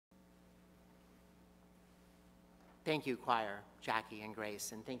Thank you, choir, Jackie and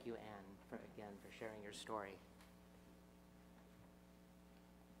Grace, and thank you, Anne, again, for sharing your story.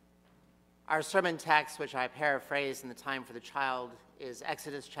 Our sermon text, which I paraphrased in the Time for the Child, is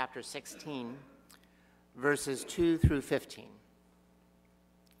Exodus chapter 16, verses 2 through 15.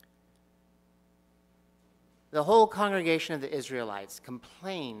 The whole congregation of the Israelites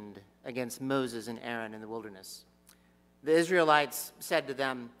complained against Moses and Aaron in the wilderness. The Israelites said to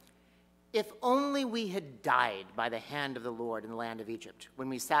them, "If only we had died by the hand of the Lord in the land of Egypt, when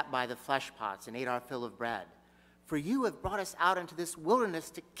we sat by the flesh pots and ate our fill of bread. For you have brought us out into this wilderness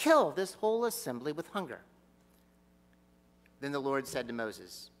to kill this whole assembly with hunger." Then the Lord said to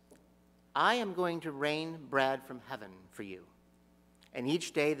Moses, "I am going to rain bread from heaven for you, and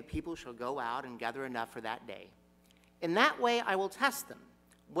each day the people shall go out and gather enough for that day. In that way I will test them,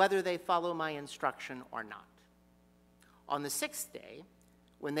 whether they follow my instruction or not. On the sixth day,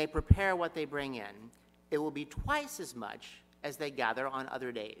 when they prepare what they bring in, it will be twice as much as they gather on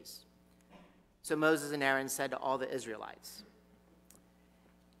other days." So Moses and Aaron said to all the Israelites,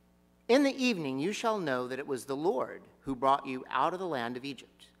 "In the evening you shall know that it was the Lord who brought you out of the land of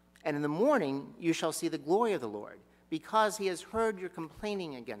Egypt. And in the morning you shall see the glory of the Lord, because he has heard your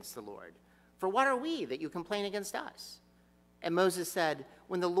complaining against the Lord. For what are we that you complain against us?" And Moses said,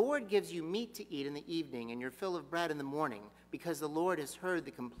 "When the Lord gives you meat to eat in the evening and your fill of bread in the morning, because the Lord has heard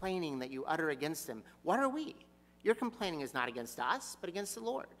the complaining that you utter against him, what are we? Your complaining is not against us, but against the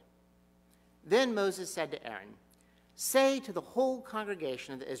Lord." Then Moses said to Aaron, "Say to the whole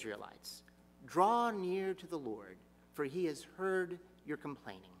congregation of the Israelites, 'Draw near to the Lord, for he has heard your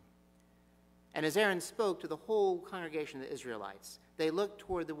complaining.'" And as Aaron spoke to the whole congregation of the Israelites, they looked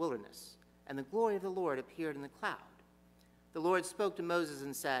toward the wilderness, and the glory of the Lord appeared in the cloud. The Lord spoke to Moses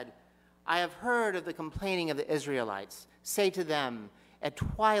and said, "I have heard of the complaining of the Israelites. Say to them, 'At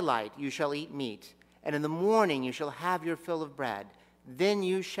twilight you shall eat meat, and in the morning you shall have your fill of bread. Then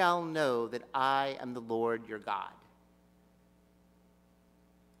you shall know that I am the Lord your God.'"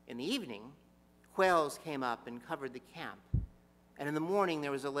 In the evening, quails came up and covered the camp, and in the morning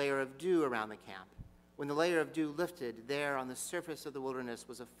there was a layer of dew around the camp. When the layer of dew lifted, there on the surface of the wilderness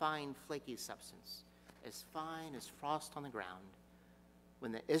was a fine, flaky substance, as fine as frost on the ground.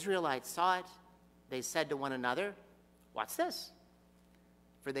 When the Israelites saw it, they said to one another, "What's this?"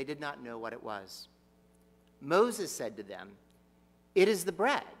 For they did not know what it was. Moses said to them, "It is the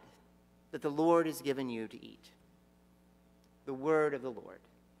bread that the Lord has given you to eat." The word of the Lord.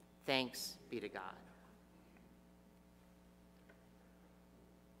 Thanks be to God.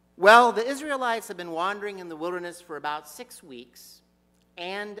 Well, the Israelites have been wandering in the wilderness for about 6 weeks,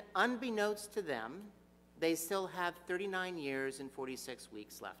 and unbeknownst to them, they still have 39 years and 46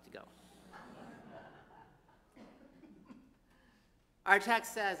 weeks left to go. Our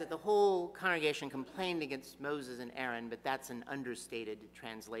text says that the whole congregation complained against Moses and Aaron, but that's an understated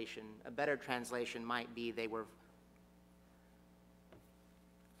translation. A better translation might be they were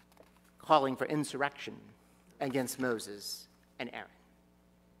calling for insurrection against Moses and Aaron.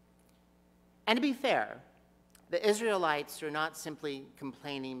 And to be fair, the Israelites are not simply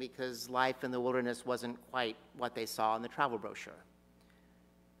complaining because life in the wilderness wasn't quite what they saw in the travel brochure.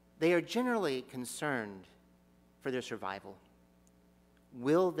 They are generally concerned for their survival.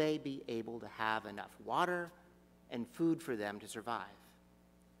 Will they be able to have enough water and food for them to survive?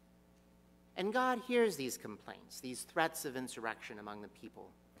 And God hears these complaints, these threats of insurrection among the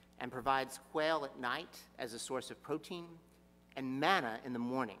people, and provides quail at night as a source of protein and manna in the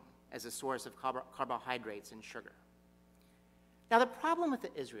morning as a source of carbohydrates and sugar. Now, the problem with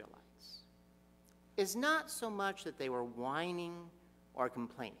the Israelites is not so much that they were whining or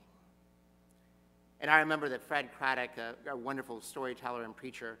complaining. And I remember that Fred Craddock, a wonderful storyteller and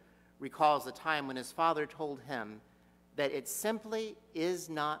preacher, recalls the time when his father told him that it simply is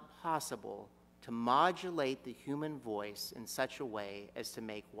not possible to modulate the human voice in such a way as to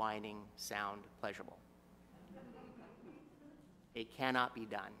make whining sound pleasurable. It cannot be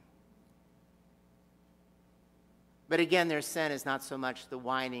done. But again, their sin is not so much the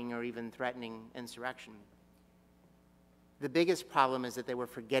whining or even threatening insurrection. The biggest problem is that they were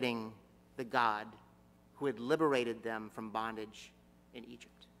forgetting the God who had liberated them from bondage in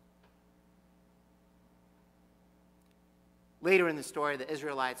Egypt. Later in the story, the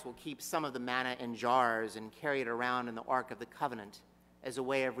Israelites will keep some of the manna in jars and carry it around in the Ark of the Covenant as a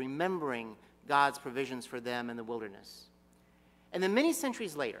way of remembering God's provisions for them in the wilderness. And then many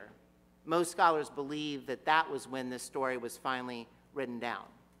centuries later, most scholars believe that that was when this story was finally written down.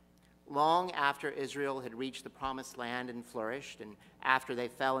 Long after Israel had reached the promised land and flourished, and after they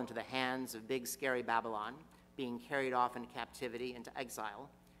fell into the hands of big, scary Babylon, being carried off into captivity, into exile,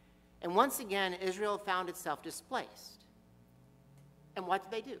 And once again, Israel found itself displaced. And what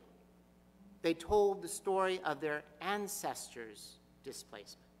did they do? They told the story of their ancestors'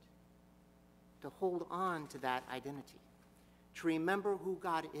 displacement, to hold on to that identity, to remember who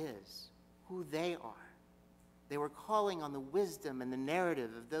God is, who they are. They were calling on the wisdom and the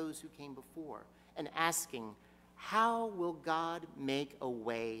narrative of those who came before and asking, how will God make a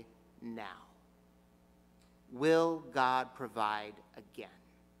way now? Will God provide again?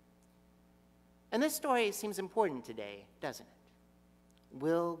 And this story seems important today, doesn't it?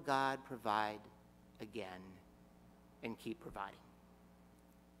 Will God provide again and keep providing?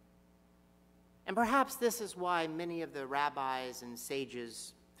 And perhaps this is why many of the rabbis and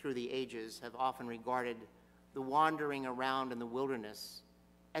sages through the ages have often regarded the wandering around in the wilderness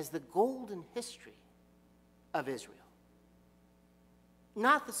as the golden history of Israel.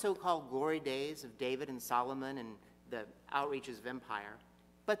 Not the so-called glory days of David and Solomon and the outreaches of empire,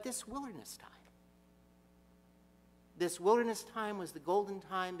 but this wilderness time. This wilderness time was the golden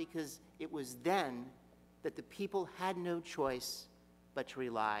time because it was then that the people had no choice but to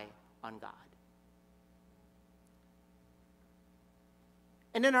rely on God.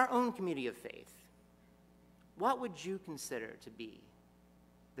 And in our own community of faith, what would you consider to be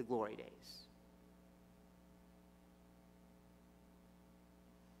the glory days?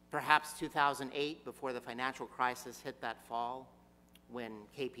 Perhaps 2008, before the financial crisis hit that fall, when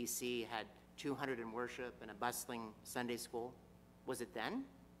KPC had 200 in worship and a bustling Sunday school. Was it then?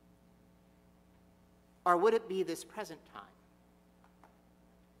 Or would it be this present time,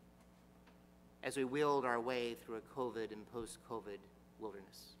 as we wheeled our way through a COVID and post-COVID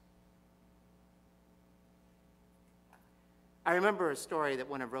wilderness? I remember a story that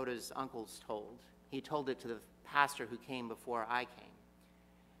one of Rhoda's uncles told. He told it to the pastor who came before I came.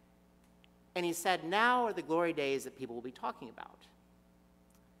 And he said, now are the glory days that people will be talking about.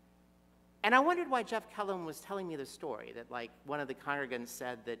 And I wondered why Jeff Kellum was telling me the story, that like one of the congregants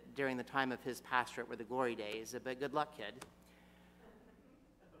said that during the time of his pastorate were the glory days, but good luck, kid.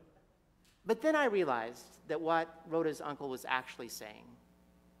 But then I realized that what Rhoda's uncle was actually saying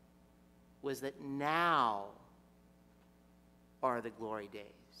was that now are the glory days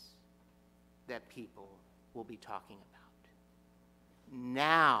that people will be talking about.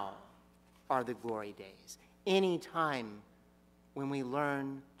 Now are the glory days. Any time when we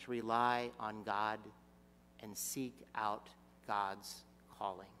learn to rely on God and seek out God's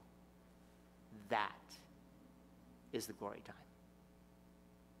calling. That is the glory time.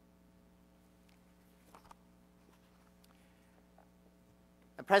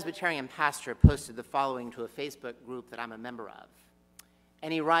 A Presbyterian pastor posted the following to a Facebook group that I'm a member of.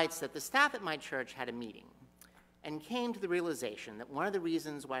 And he writes that the staff at my church had a meeting and came to the realization that one of the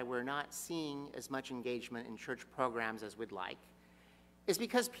reasons why we're not seeing as much engagement in church programs as we'd like is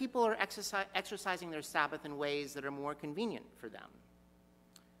because people are exercising their Sabbath in ways that are more convenient for them.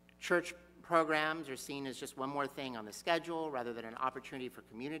 Church programs are seen as just one more thing on the schedule rather than an opportunity for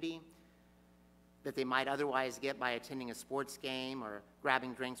community that they might otherwise get by attending a sports game or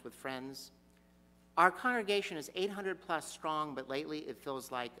grabbing drinks with friends. Our congregation is 800 plus strong, but lately it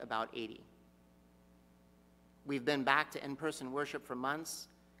feels like about 80. We've been back to in-person worship for months.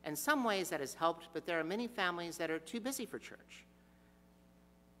 In some ways that has helped, but there are many families that are too busy for church.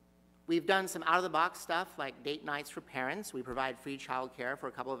 We've done some out-of-the-box stuff like date nights for parents. We provide free childcare for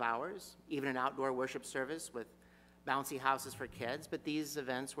a couple of hours, even an outdoor worship service with bouncy houses for kids, but these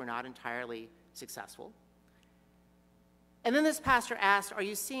events were not entirely successful. And then this pastor asked, are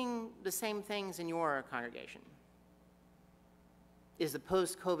you seeing the same things in your congregation? Is the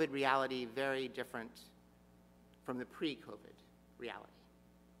post-COVID reality very different from the pre-COVID reality?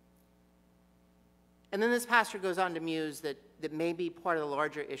 And then this pastor goes on to muse that maybe part of the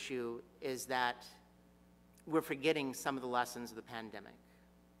larger issue is that we're forgetting some of the lessons of the pandemic.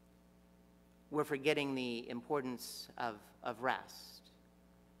 We're forgetting the importance of rest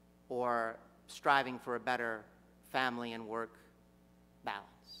or striving for a better family and work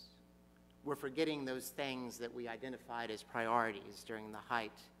balance. We're forgetting those things that we identified as priorities during the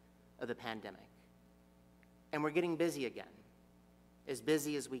height of the pandemic. And we're getting busy again, as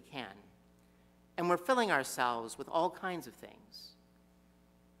busy as we can. And we're filling ourselves with all kinds of things.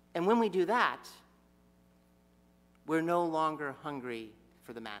 And when we do that, we're no longer hungry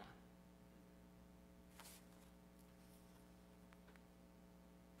for the manna.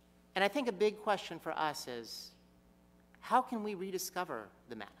 And I think a big question for us is, how can we rediscover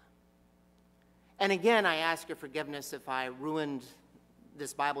the manna? And again, I ask your forgiveness if I ruined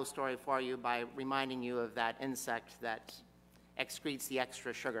this Bible story for you by reminding you of that insect that excretes the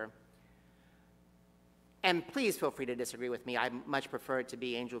extra sugar. And please feel free to disagree with me. I much prefer it to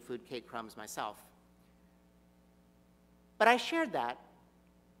be angel food cake crumbs myself. But I shared that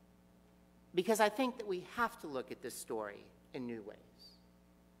because I think that we have to look at this story in new ways.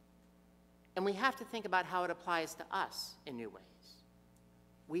 And we have to think about how it applies to us in new ways.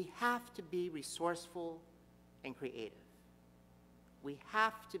 We have to be resourceful and creative. We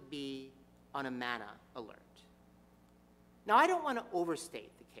have to be on a manna alert. Now, I don't want to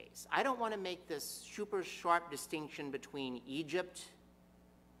overstate the case. I don't want to make this super sharp distinction between Egypt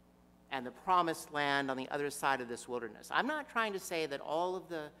and the promised land on the other side of this wilderness. I'm not trying to say that all of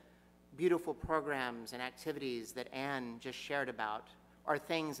the beautiful programs and activities that Anne just shared about are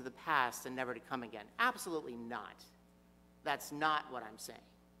things of the past and never to come again. Absolutely not. That's not what I'm saying.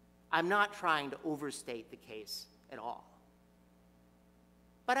 I'm not trying to overstate the case at all.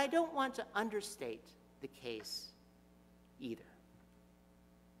 But I don't want to understate the case either.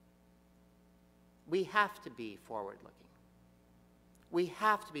 We have to be forward-looking. We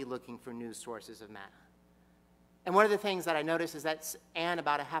have to be looking for new sources of manna. And one of the things that I noticed is that Anne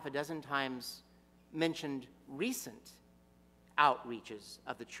about a half a dozen times mentioned recent outreaches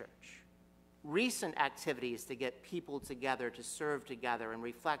of the church, recent activities to get people together, to serve together and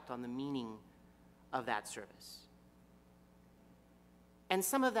reflect on the meaning of that service. And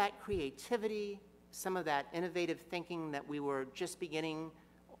some of that creativity, some of that innovative thinking that we were just beginning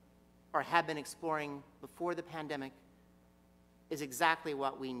or have been exploring before the pandemic is exactly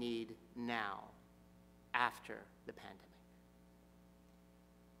what we need now, after the pandemic.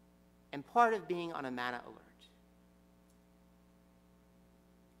 And part of being on a manna alert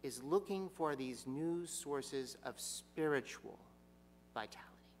is looking for these new sources of spiritual vitality.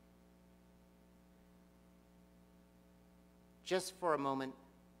 Just for a moment,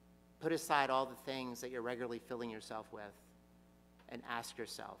 put aside all the things that you're regularly filling yourself with and ask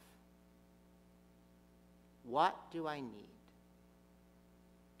yourself, what do I need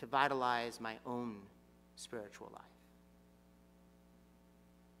to vitalize my own spiritual life?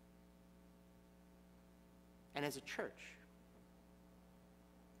 And as a church,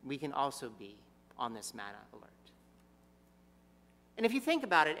 we can also be on this manna alert. And if you think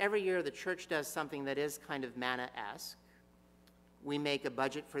about it, every year the church does something that is kind of manna-esque. We make a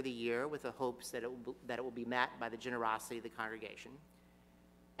budget for the year with the hopes that it will be met by the generosity of the congregation.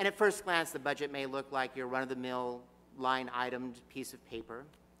 And at first glance, the budget may look like your run-of-the-mill line-itemed piece of paper.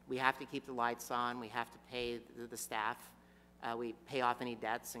 We have to keep the lights on. We have to pay the staff. We pay off any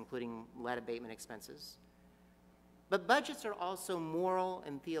debts, including lead abatement expenses. But budgets are also moral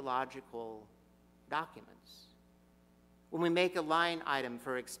and theological documents. When we make a line item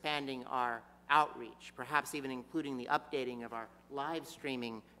for expanding our outreach, perhaps even including the updating of our live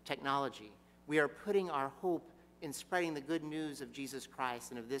streaming technology, we are putting our hope in spreading the good news of Jesus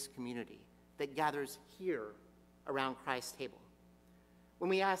Christ and of this community that gathers here around Christ's table. When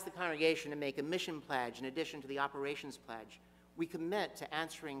we ask the congregation to make a mission pledge in addition to the operations pledge, we commit to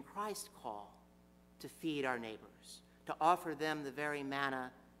answering Christ's call to feed our neighbors, to offer them the very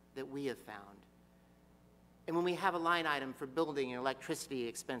manna that we have found. And when we have a line item for building and electricity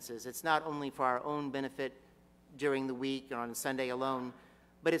expenses, it's not only for our own benefit during the week or on Sunday alone,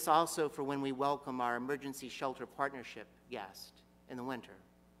 but it's also for when we welcome our emergency shelter partnership guest in the winter.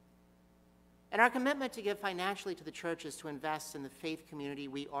 And our commitment to give financially to the church is to invest in the faith community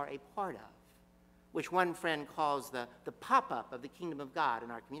we are a part of, which one friend calls the pop-up of the kingdom of God in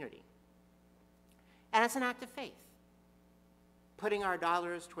our community. And it's an act of faith, putting our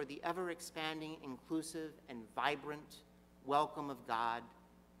dollars toward the ever-expanding, inclusive, and vibrant welcome of God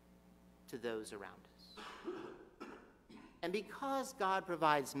to those around us. And because God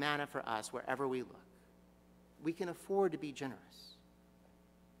provides manna for us wherever we look, we can afford to be generous.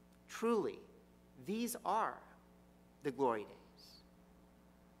 Truly, these are the glory days.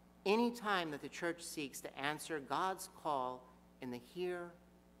 Any time that the church seeks to answer God's call in the here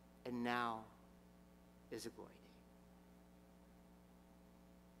and now is a glory day.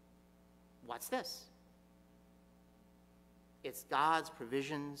 What's this? It's God's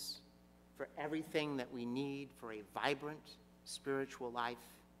provisions for everything that we need for a vibrant spiritual life.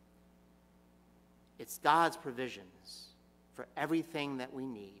 It's God's provisions for everything that we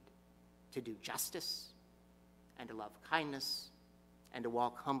need to do justice and to love kindness and to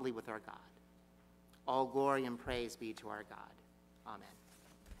walk humbly with our God. All glory and praise be to our God. Amen.